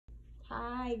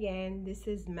Hi again, this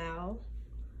is Mel.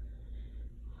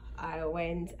 I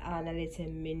went on a little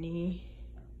mini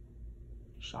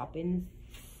shopping,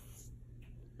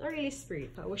 not really spree,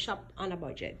 but we shop on a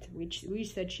budget, which we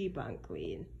said cheap and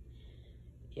clean.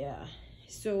 Yeah,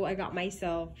 so I got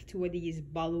myself two of these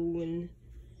balloon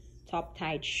top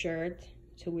tight shirt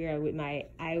to wear with my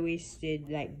high-waisted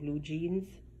like blue jeans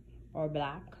or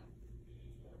black.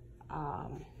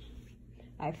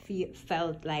 I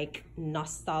felt like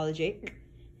nostalgic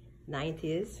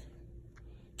 90s,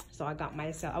 so I got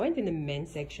myself, I went in the men's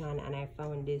section and I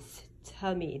found this.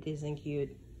 Tell me it isn't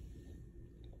cute.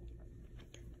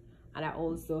 And I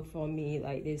also found me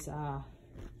like this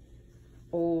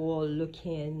old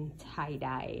looking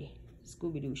tie-dye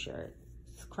Scooby-Doo shirt.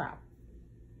 It's crap.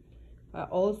 I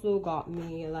also got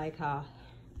me like a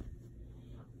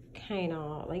kind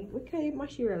of like, what kind of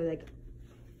material, like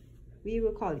we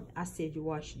will call it acid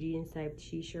wash jeans type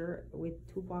t-shirt with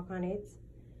Tupac on it.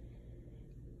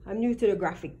 I'm new to the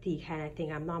graphic tee kind of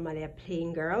thing. I'm normally a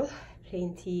plain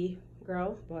tee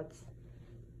girl, but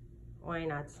why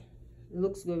not? It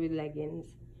looks good with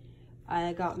leggings.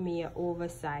 I got me an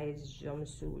oversized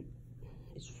jumpsuit.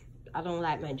 I don't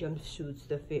like my jumpsuits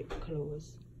to fit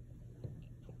clothes,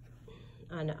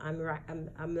 and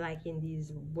I'm liking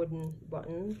these wooden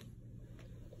buttons.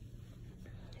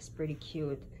 It's pretty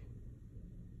cute.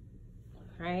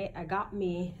 Right, I got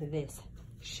me this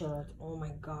shirt. Oh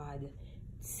my god,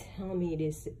 tell me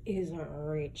this isn't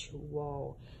rich.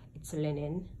 Wow, it's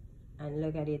linen, and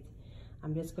look at it.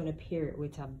 I'm just gonna pair it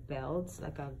with a belt,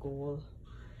 like a gold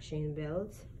chain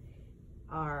belt,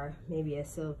 or maybe a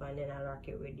silver, and then I'll rock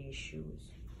it with these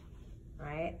shoes.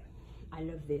 Right, I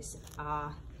love this.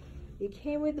 It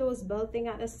came with those belting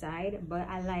at the side, but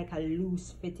I like a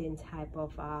loose fitting type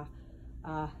of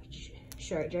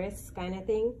shirt dress kind of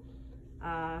thing.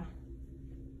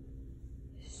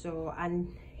 So,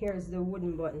 and here's the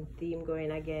wooden button theme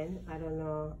going again. I don't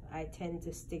know, I tend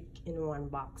to stick in one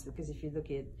box because if you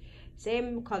look at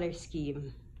same color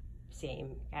scheme,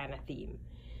 same kind of theme.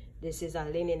 This is a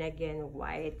linen again,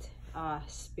 white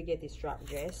spaghetti strap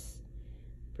dress,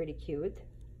 pretty cute.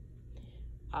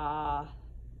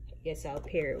 Guess I'll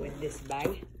pair it with this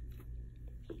bag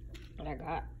that I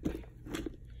got.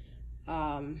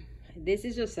 This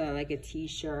is just like a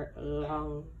t-shirt,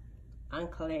 long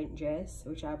ankle length dress,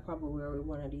 which I probably wear with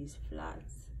one of these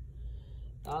flats.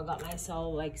 I got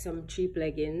myself like some cheap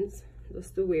leggings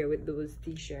just to wear with those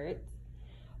t-shirts.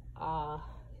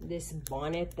 This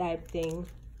bonnet type thing,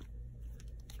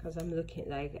 because I'm looking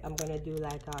like I'm gonna do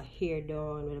like a hair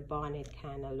down with a bonnet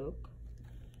kind of look.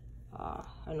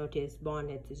 I noticed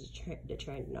bonnet is the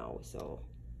trend now, so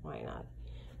why not?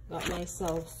 Got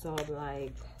myself some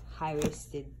like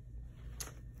high-waisted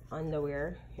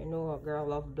underwear. You know, a girl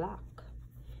love black.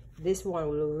 This one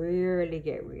will really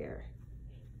get rare.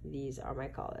 These are my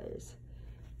colors.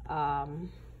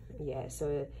 Yeah,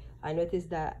 so I noticed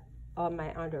that all my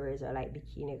underwears are like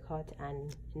bikini cut,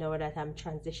 and now that I'm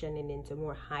transitioning into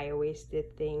more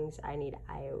high-waisted things, I need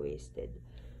high-waisted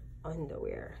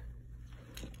underwear,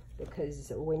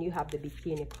 because when you have the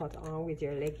bikini cut on with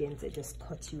your leggings, it just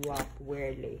cuts you off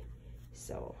weirdly.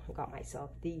 So I got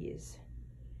myself these.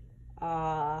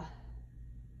 And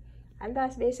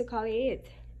that's basically it.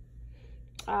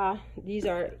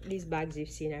 These bags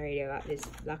you've seen already. I got this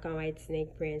black and white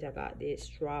snake print. I got this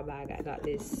straw bag. I got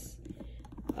this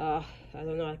I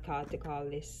don't know what to call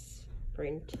this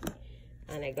print,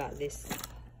 and I got this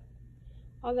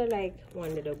other like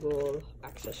one little gold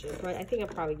accessory, but I think I'll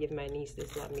probably give my niece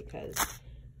this one because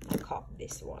I copped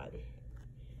this one.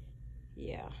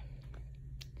 Yeah,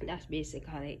 that's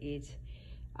basically it.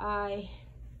 I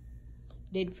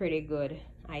did pretty good,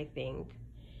 I think,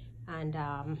 and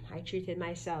I treated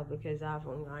myself because I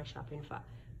haven't gone shopping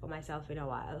for myself in a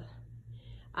while,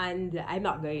 and I'm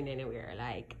not going anywhere.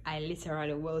 Like, I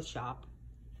literally will shop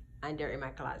and they're in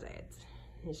my closet,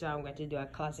 so I'm going to do a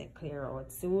closet clear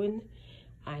out soon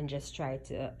and just try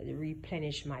to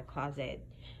replenish my closet.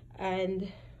 And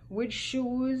with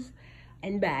shoes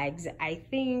and bags, I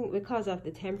think because of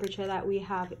the temperature that we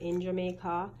have in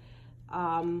Jamaica,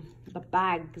 the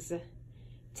bags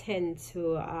tend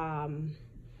to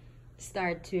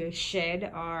start to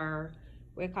shed, or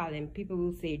we call them, people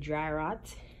will say dry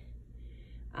rot,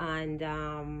 and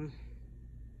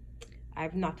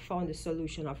I've not found a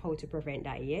solution of how to prevent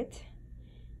that yet,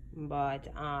 but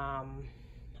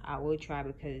I will try,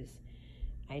 because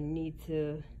I need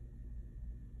to,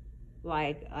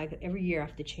 like every year I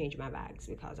have to change my bags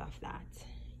because of that,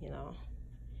 you know.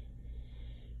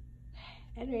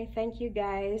 Anyway, thank you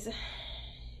guys.